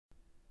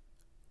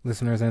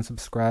listeners and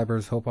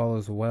subscribers. Hope all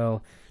is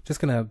well. Just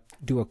gonna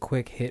do a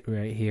quick hit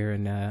right here,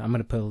 and I'm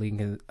gonna put a link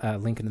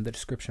in the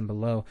description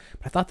below.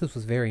 But I thought this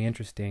was very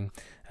interesting,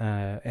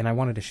 and I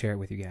wanted to share it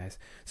with you guys.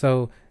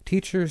 So,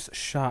 teachers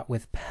shot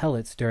with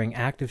pellets during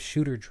active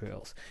shooter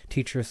drills,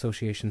 Teacher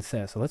Association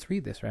says. So let's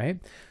read this, right?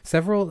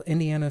 Several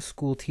Indiana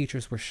school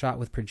teachers were shot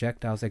with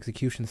projectiles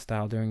execution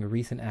style during a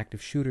recent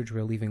active shooter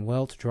drill, leaving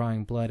welts,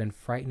 drawing blood, and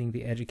frightening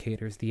the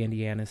educators, the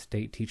Indiana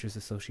State Teachers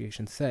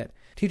Association said.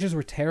 Teachers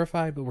were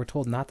terrified, but were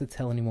told not to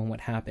tell anyone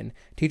what happened.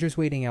 Teachers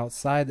waiting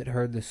outside that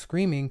heard the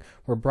screaming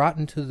were brought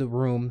into the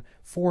room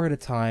 4 at a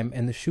time,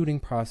 and the shooting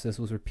process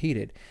was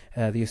repeated,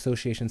 the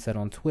association said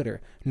on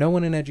Twitter. No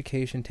one in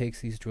education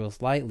takes these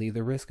drills lightly.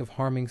 The risk of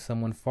harming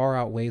someone far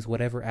outweighs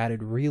whatever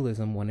added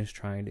realism one is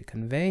trying to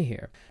convey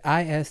here.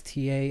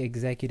 ISTA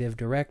Executive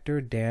Director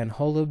Dan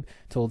Holub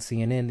told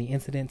CNN the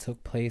incident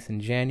took place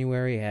in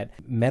January at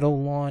Meadow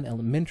Lawn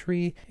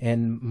Elementary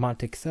in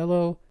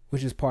Monticello,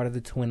 which is part of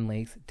the Twin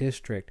Lakes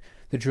District.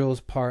 The drill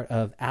is part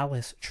of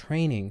ALICE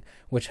training,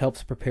 which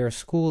helps prepare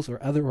schools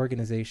or other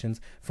organizations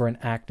for an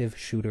active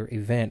shooter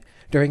event.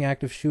 During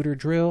active shooter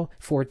drill,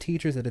 4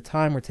 teachers at a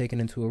time were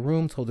taken into a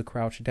room, told to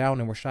crouch down,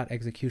 and were shot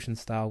execution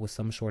style with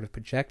some sort of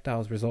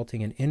projectiles,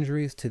 resulting in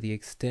injuries to the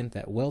extent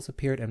that welts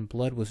appeared and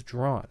blood was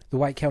drawn. The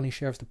White County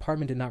Sheriff's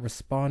Department did not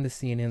respond to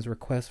CNN's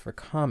request for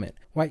comment.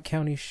 White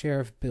County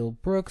Sheriff Bill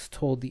Brooks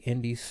told the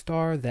Indy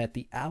Star that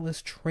the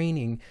ALICE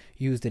training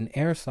used an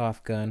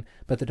airsoft gun,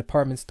 but the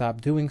department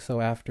stopped doing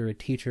so after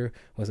a teacher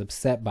was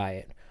upset by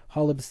it.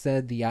 Holub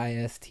said the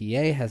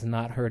ISTA has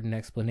not heard an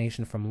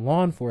explanation from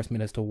law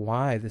enforcement as to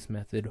why this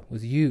method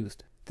was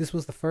used. This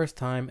was the first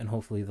time, and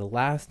hopefully the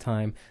last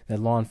time, that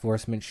law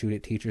enforcement shoot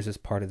at teachers as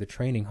part of the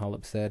training,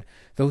 Holub said.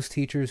 Those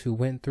teachers who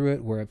went through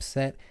it were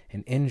upset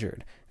and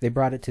injured. They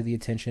brought it to the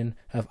attention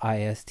of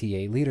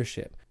ISTA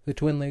leadership. The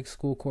Twin Lakes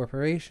School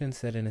Corporation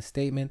said in a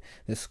statement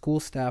that school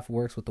staff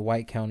works with the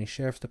White County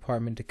Sheriff's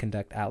Department to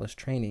conduct ALICE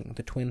training.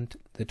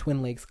 The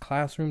Twin Lakes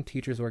Classroom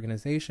Teachers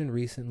Organization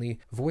recently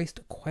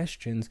voiced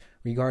questions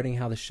regarding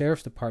how the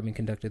Sheriff's Department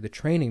conducted the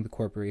training, the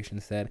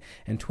corporation said,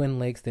 and Twin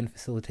Lakes then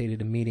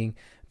facilitated a meeting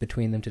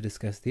between them to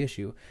discuss the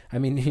issue. I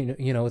mean,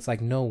 it's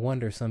like no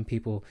wonder some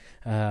people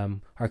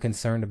are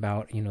concerned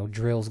about,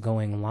 drills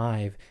going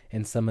live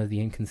and some of the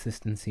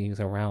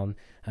inconsistencies around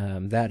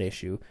that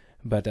issue.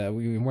 But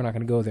we're not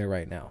going to go there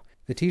right now.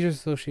 The Teachers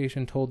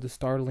Association told the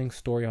startling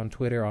story on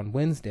Twitter on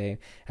Wednesday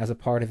as a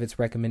part of its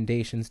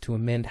recommendations to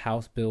amend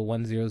House Bill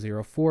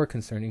 1004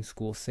 concerning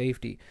school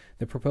safety.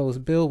 The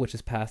proposed bill, which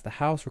has passed the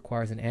House,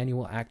 requires an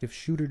annual active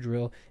shooter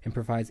drill and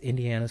provides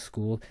Indiana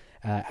school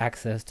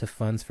access to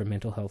funds for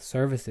mental health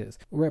services.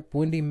 Rep.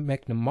 Wendy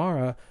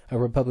McNamara, a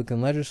Republican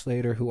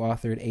legislator who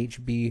authored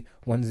HB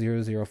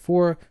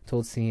 1004,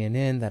 told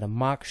CNN that a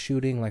mock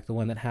shooting like the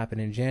one that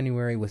happened in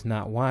January was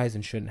not wise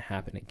and shouldn't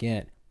happen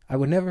again. I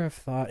would never have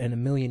thought in a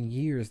million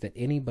years that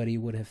anybody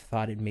would have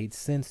thought it made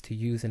sense to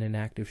use an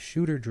active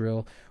shooter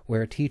drill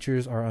where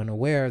teachers are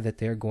unaware that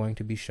they're going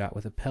to be shot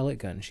with a pellet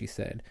gun, she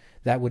said.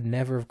 That would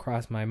never have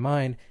crossed my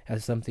mind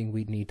as something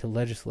we'd need to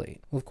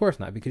legislate. Well, of course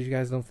not, because you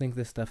guys don't think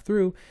this stuff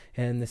through,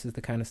 and this is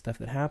the kind of stuff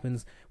that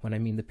happens when,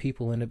 the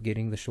people end up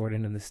getting the short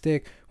end of the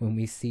stick when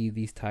we see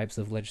these types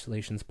of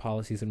legislations,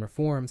 policies, and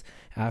reforms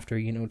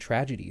after,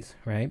 tragedies,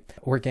 right?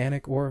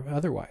 Organic or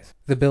otherwise.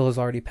 The bill has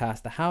already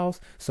passed the House,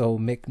 so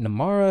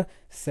McNamara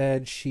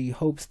said she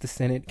hopes the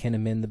Senate can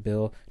amend the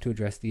bill to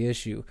address the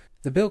issue.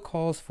 The bill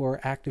calls for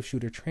active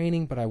shooter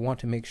training, but I want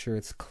to make sure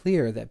it's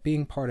clear that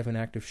being part of an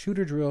active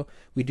shooter drill,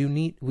 we do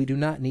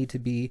not need to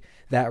be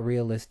that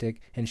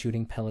realistic in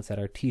shooting pellets at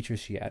our teachers,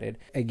 she added.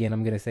 Again,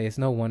 I'm going to say it's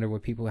no wonder where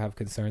people have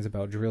concerns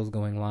about drills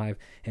going live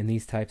and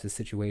these types of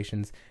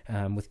situations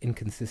with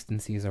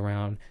inconsistencies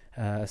around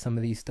some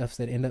of these stuffs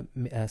that end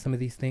up, some of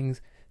these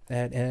things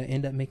that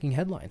end up making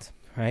headlines,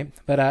 right?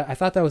 But I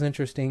thought that was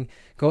interesting.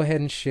 Go ahead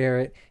and share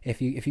it.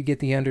 If you get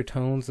the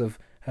undertones of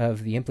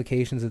the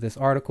implications of this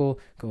article,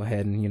 go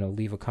ahead and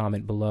leave a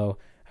comment below.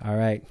 All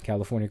right,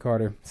 California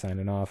Carter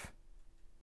signing off.